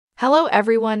Hello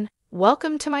everyone,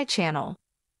 welcome to my channel.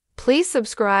 Please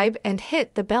subscribe and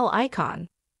hit the bell icon.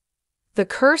 The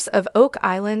Curse of Oak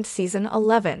Island Season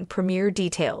 11 premiere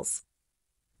details.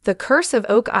 The Curse of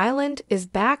Oak Island is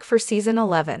back for Season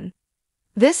 11.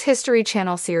 This History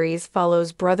Channel series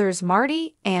follows brothers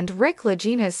Marty and Rick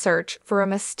Lagina's search for a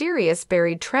mysterious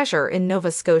buried treasure in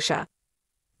Nova Scotia.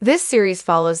 This series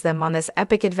follows them on this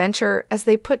epic adventure as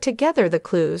they put together the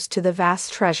clues to the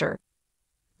vast treasure.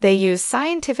 They use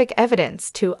scientific evidence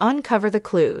to uncover the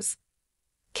clues.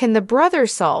 Can the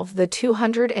brothers solve the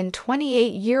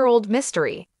 228-year-old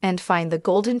mystery and find the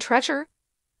golden treasure?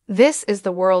 This is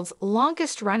the world's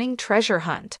longest-running treasure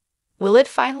hunt. Will it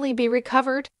finally be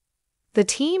recovered? The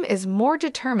team is more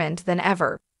determined than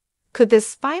ever. Could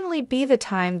this finally be the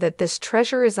time that this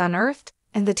treasure is unearthed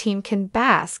and the team can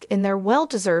bask in their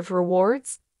well-deserved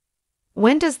rewards?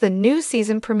 When does the new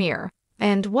season premiere?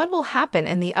 And what will happen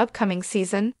in the upcoming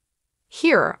season?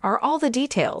 Here are all the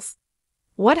details.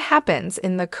 What happens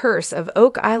in The Curse of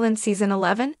Oak Island Season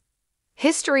 11?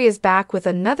 History is back with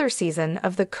another season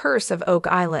of The Curse of Oak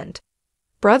Island.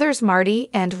 Brothers Marty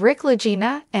and Rick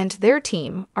Lagina and their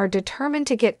team are determined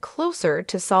to get closer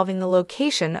to solving the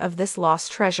location of this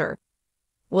lost treasure.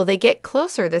 Will they get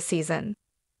closer this season?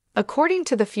 According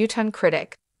to the Futon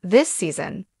Critic, this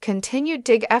season, continued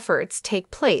dig efforts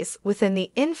take place within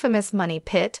the infamous Money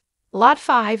Pit, Lot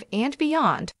 5 and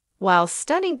beyond, while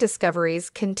stunning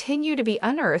discoveries continue to be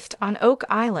unearthed on Oak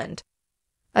Island.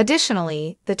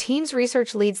 Additionally, the team's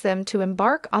research leads them to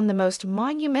embark on the most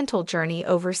monumental journey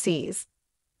overseas.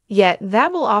 Yet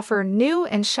that will offer new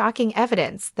and shocking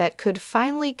evidence that could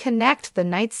finally connect the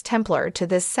Knights Templar to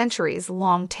this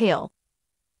centuries-long tale.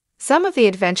 Some of the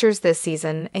adventures this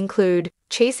season include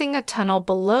chasing a tunnel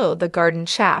below the garden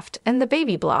shaft and the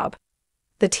baby blob.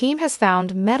 The team has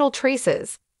found metal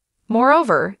traces.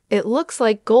 Moreover, it looks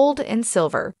like gold and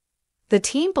silver. The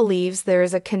team believes there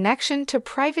is a connection to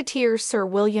privateer Sir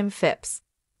William Phipps.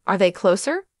 Are they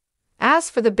closer? As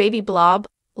for the baby blob,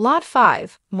 Lot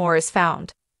 5, more is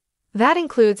found. That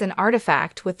includes an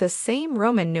artifact with the same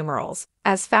Roman numerals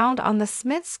as found on the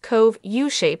Smith's Cove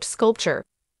U-shaped sculpture.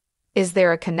 Is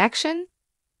there a connection?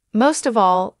 Most of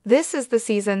all, this is the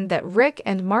season that Rick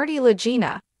and Marty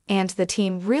Lagina and the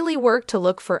team really work to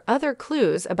look for other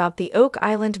clues about the Oak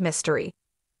Island mystery.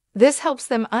 This helps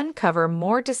them uncover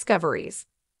more discoveries.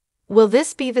 Will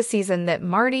this be the season that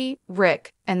Marty,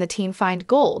 Rick, and the team find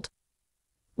gold?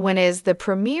 When is the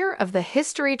premiere of the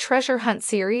History Treasure Hunt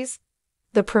series?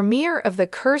 The premiere of The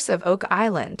Curse of Oak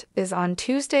Island is on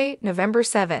Tuesday, November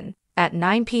 7 at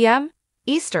 9 p.m.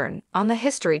 Eastern on the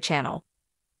History Channel.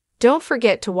 Don't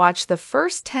forget to watch the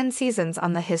first 10 seasons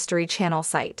on the History Channel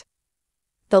site.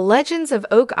 The legends of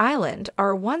Oak Island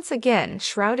are once again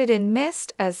shrouded in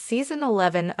mist as Season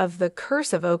 11 of The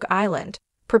Curse of Oak Island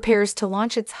prepares to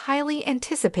launch its highly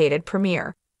anticipated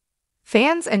premiere.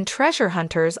 Fans and treasure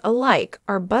hunters alike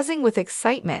are buzzing with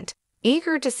excitement,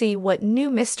 eager to see what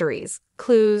new mysteries,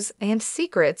 clues, and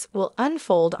secrets will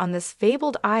unfold on this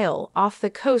fabled isle off the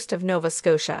coast of Nova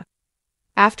Scotia.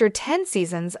 After 10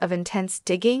 seasons of intense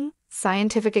digging,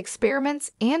 scientific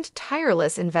experiments, and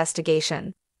tireless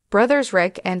investigation, brothers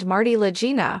Rick and Marty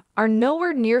Lagina are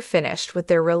nowhere near finished with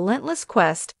their relentless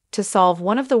quest to solve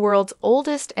one of the world's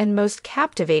oldest and most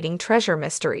captivating treasure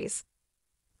mysteries.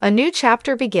 A new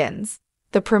chapter begins.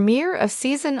 The premiere of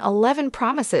Season 11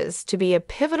 promises to be a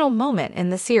pivotal moment in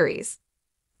the series.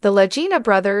 The Lagina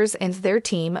brothers and their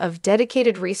team of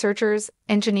dedicated researchers,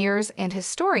 engineers, and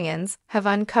historians have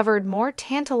uncovered more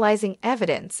tantalizing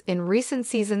evidence in recent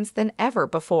seasons than ever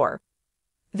before.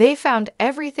 They found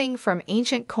everything from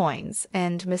ancient coins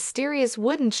and mysterious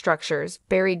wooden structures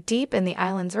buried deep in the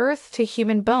island's earth to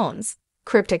human bones,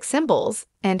 cryptic symbols,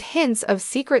 and hints of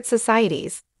secret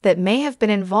societies that may have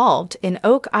been involved in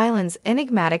Oak Island's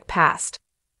enigmatic past.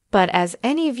 But as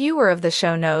any viewer of the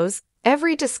show knows,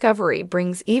 every discovery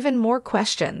brings even more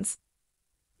questions.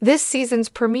 This season's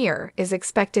premiere is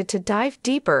expected to dive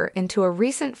deeper into a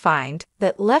recent find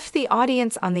that left the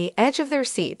audience on the edge of their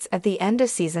seats at the end of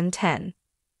Season 10.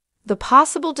 The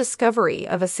possible discovery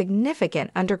of a significant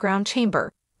underground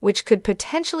chamber, which could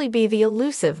potentially be the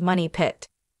elusive Money Pit.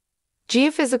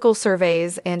 Geophysical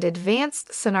surveys and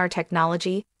advanced sonar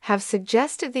technology have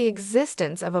suggested the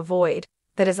existence of a void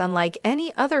that is unlike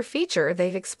any other feature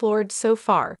they've explored so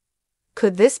far.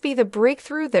 Could this be the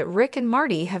breakthrough that Rick and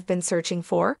Marty have been searching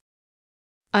for?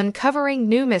 Uncovering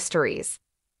new mysteries.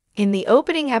 In the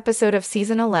opening episode of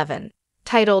Season 11,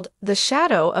 titled The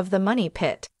Shadow of the Money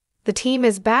Pit, the team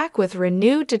is back with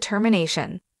renewed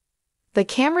determination. The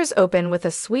cameras open with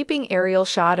a sweeping aerial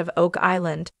shot of Oak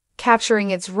Island, capturing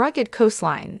its rugged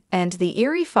coastline and the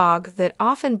eerie fog that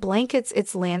often blankets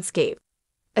its landscape.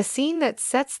 A scene that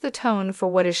sets the tone for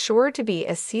what is sure to be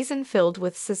a season filled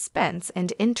with suspense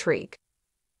and intrigue.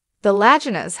 The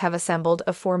Laginas have assembled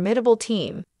a formidable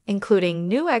team, including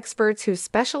new experts who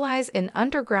specialize in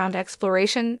underground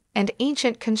exploration and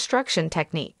ancient construction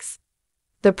techniques.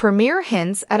 The premiere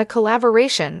hints at a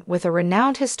collaboration with a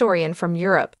renowned historian from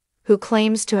Europe who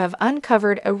claims to have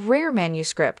uncovered a rare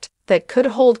manuscript that could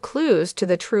hold clues to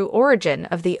the true origin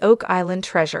of the Oak Island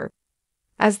treasure.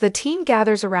 As the team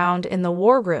gathers around in the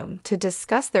war room to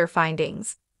discuss their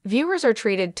findings, viewers are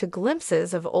treated to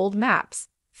glimpses of old maps,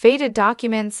 faded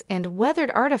documents, and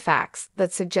weathered artifacts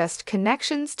that suggest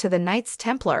connections to the Knights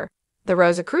Templar, the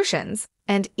Rosicrucians,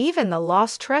 and even the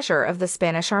lost treasure of the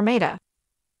Spanish Armada.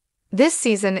 This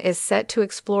season is set to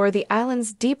explore the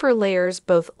island's deeper layers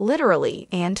both literally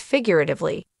and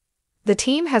figuratively. The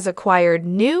team has acquired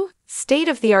new,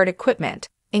 state-of-the-art equipment,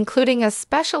 including a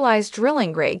specialized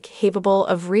drilling rig capable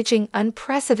of reaching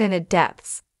unprecedented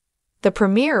depths. The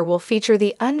premiere will feature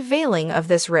the unveiling of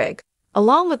this rig,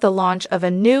 along with the launch of a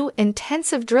new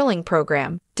intensive drilling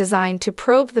program designed to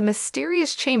probe the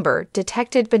mysterious chamber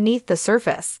detected beneath the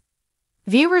surface.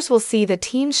 Viewers will see the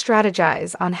team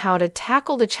strategize on how to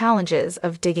tackle the challenges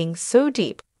of digging so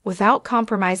deep without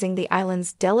compromising the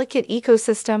island's delicate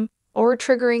ecosystem or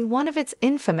triggering one of its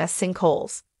infamous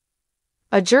sinkholes.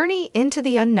 A journey into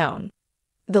the unknown.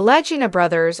 The Lagina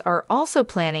brothers are also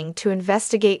planning to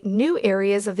investigate new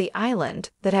areas of the island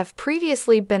that have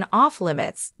previously been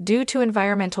off-limits due to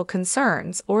environmental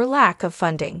concerns or lack of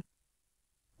funding.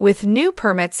 With new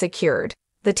permits secured,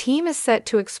 the team is set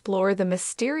to explore the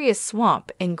mysterious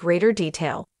swamp in greater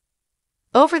detail.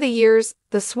 Over the years,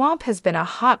 the swamp has been a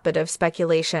hotbed of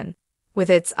speculation, with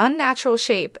its unnatural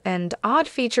shape and odd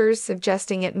features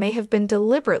suggesting it may have been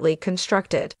deliberately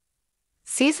constructed.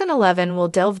 Season 11 will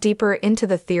delve deeper into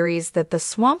the theories that the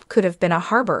swamp could have been a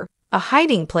harbor, a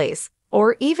hiding place,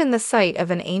 or even the site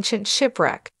of an ancient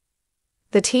shipwreck.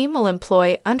 The team will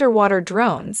employ underwater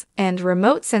drones and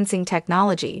remote sensing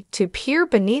technology to peer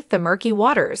beneath the murky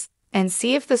waters and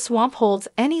see if the swamp holds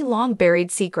any long-buried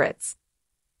secrets.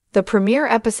 The premiere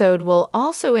episode will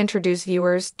also introduce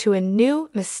viewers to a new,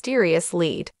 mysterious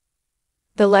lead.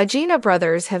 The Lagina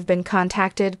brothers have been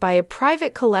contacted by a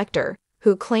private collector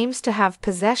who claims to have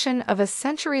possession of a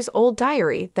centuries-old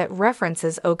diary that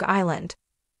references Oak Island.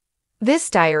 This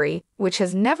diary, which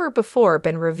has never before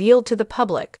been revealed to the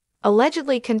public,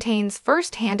 allegedly contains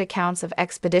first-hand accounts of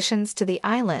expeditions to the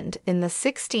island in the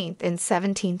 16th and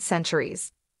 17th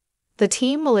centuries. The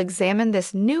team will examine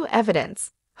this new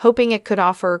evidence, hoping it could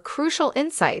offer crucial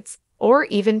insights or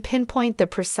even pinpoint the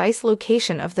precise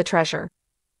location of the treasure.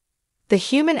 The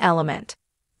human element.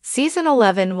 Season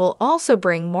 11 will also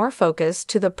bring more focus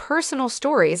to the personal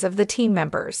stories of the team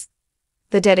members.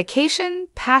 The dedication,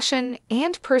 passion,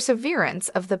 and perseverance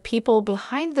of the people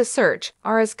behind the search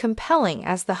are as compelling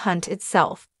as the hunt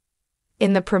itself.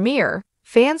 In the premiere,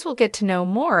 fans will get to know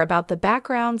more about the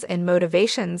backgrounds and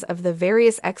motivations of the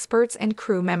various experts and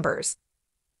crew members.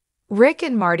 Rick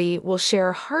and Marty will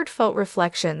share heartfelt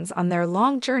reflections on their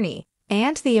long journey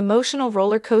and the emotional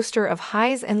roller coaster of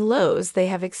highs and lows they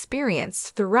have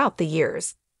experienced throughout the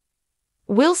years.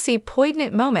 We'll see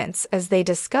poignant moments as they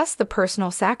discuss the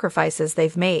personal sacrifices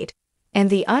they've made and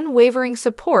the unwavering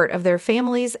support of their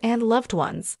families and loved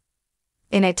ones.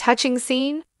 In a touching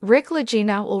scene, Rick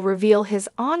Lagina will reveal his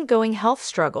ongoing health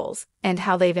struggles and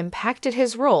how they've impacted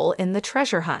his role in the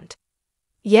treasure hunt.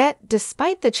 Yet,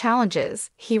 despite the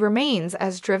challenges, he remains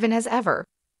as driven as ever.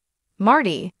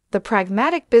 Marty, the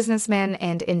pragmatic businessman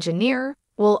and engineer,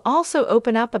 will also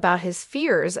open up about his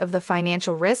fears of the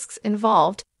financial risks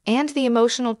involved and the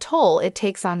emotional toll it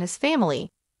takes on his family,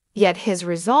 yet his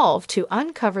resolve to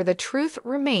uncover the truth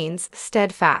remains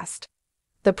steadfast.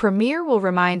 The premiere will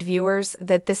remind viewers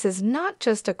that this is not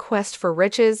just a quest for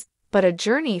riches, but a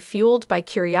journey fueled by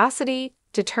curiosity,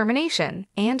 determination,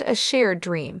 and a shared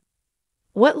dream.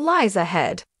 What lies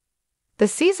ahead? The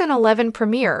Season 11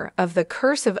 premiere of The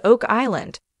Curse of Oak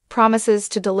Island promises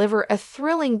to deliver a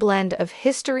thrilling blend of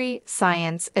history,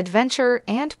 science, adventure,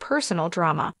 and personal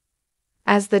drama.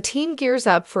 As the team gears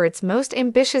up for its most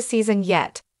ambitious season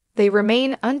yet, they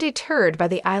remain undeterred by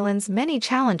the island's many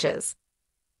challenges.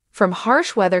 From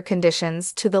harsh weather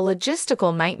conditions to the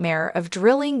logistical nightmare of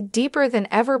drilling deeper than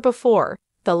ever before,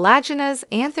 the Laginas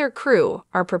and their crew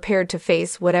are prepared to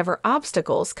face whatever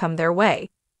obstacles come their way.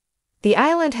 The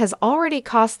island has already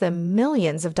cost them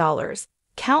millions of dollars,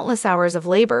 countless hours of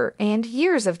labor, and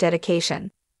years of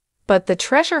dedication. But the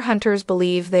treasure hunters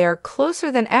believe they are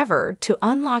closer than ever to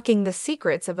unlocking the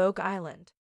secrets of Oak Island.